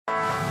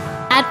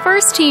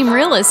First Team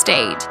Real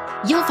Estate.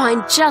 You'll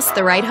find just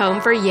the right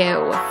home for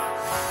you.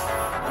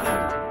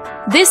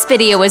 This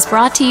video is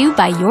brought to you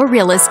by your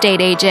real estate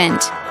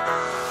agent.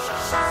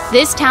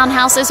 This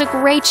townhouse is a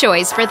great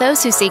choice for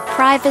those who seek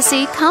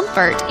privacy,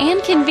 comfort,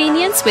 and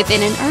convenience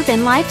within an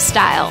urban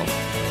lifestyle.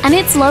 And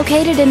it's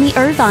located in the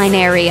Irvine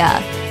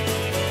area.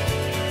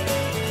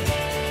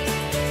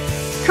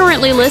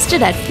 Currently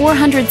listed at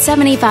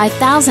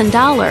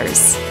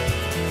 $475,000.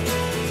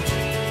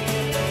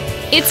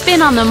 It's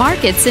been on the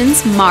market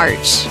since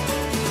March.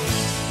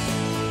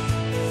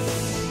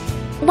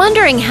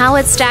 Wondering how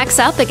it stacks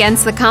up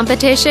against the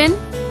competition?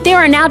 There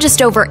are now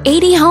just over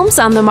 80 homes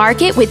on the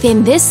market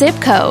within this zip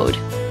code.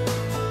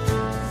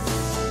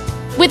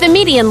 With a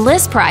median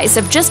list price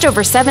of just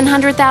over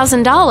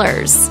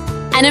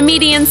 $700,000 and a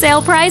median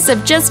sale price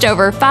of just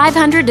over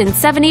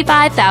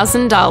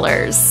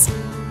 $575,000.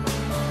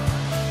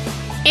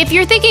 If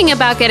you're thinking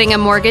about getting a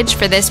mortgage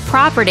for this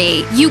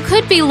property, you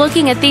could be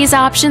looking at these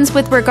options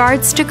with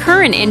regards to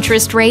current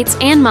interest rates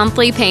and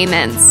monthly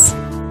payments.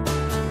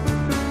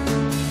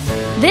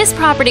 This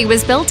property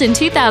was built in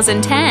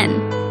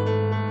 2010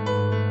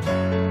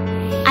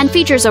 and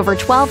features over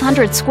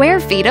 1,200 square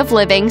feet of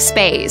living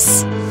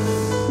space,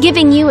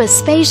 giving you a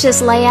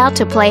spacious layout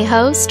to play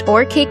host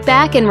or kick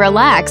back and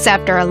relax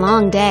after a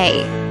long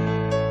day.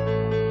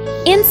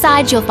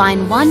 Inside, you'll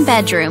find one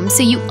bedroom,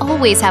 so you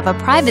always have a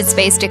private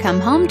space to come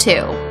home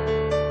to,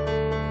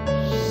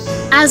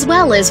 as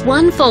well as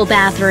one full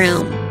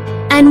bathroom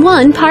and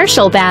one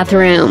partial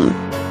bathroom.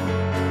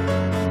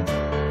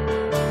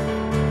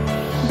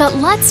 But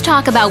let's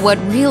talk about what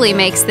really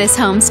makes this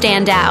home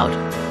stand out.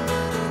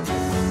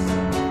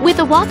 With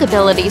a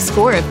walkability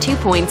score of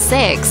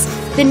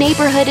 2.6, the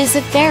neighborhood is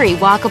a very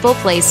walkable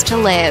place to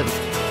live.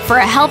 For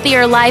a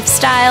healthier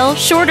lifestyle,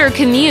 shorter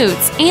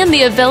commutes, and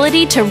the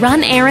ability to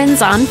run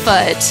errands on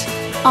foot.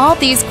 All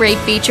these great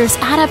features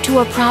add up to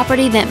a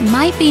property that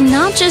might be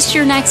not just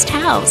your next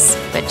house,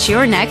 but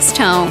your next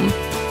home.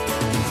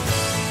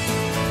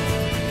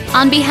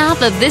 On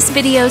behalf of this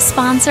video's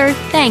sponsor,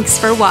 thanks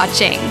for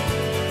watching.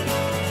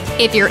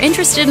 If you're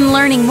interested in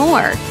learning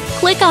more,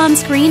 click on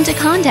screen to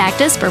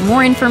contact us for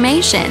more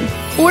information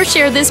or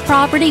share this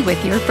property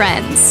with your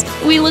friends.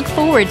 We look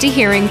forward to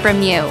hearing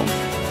from you.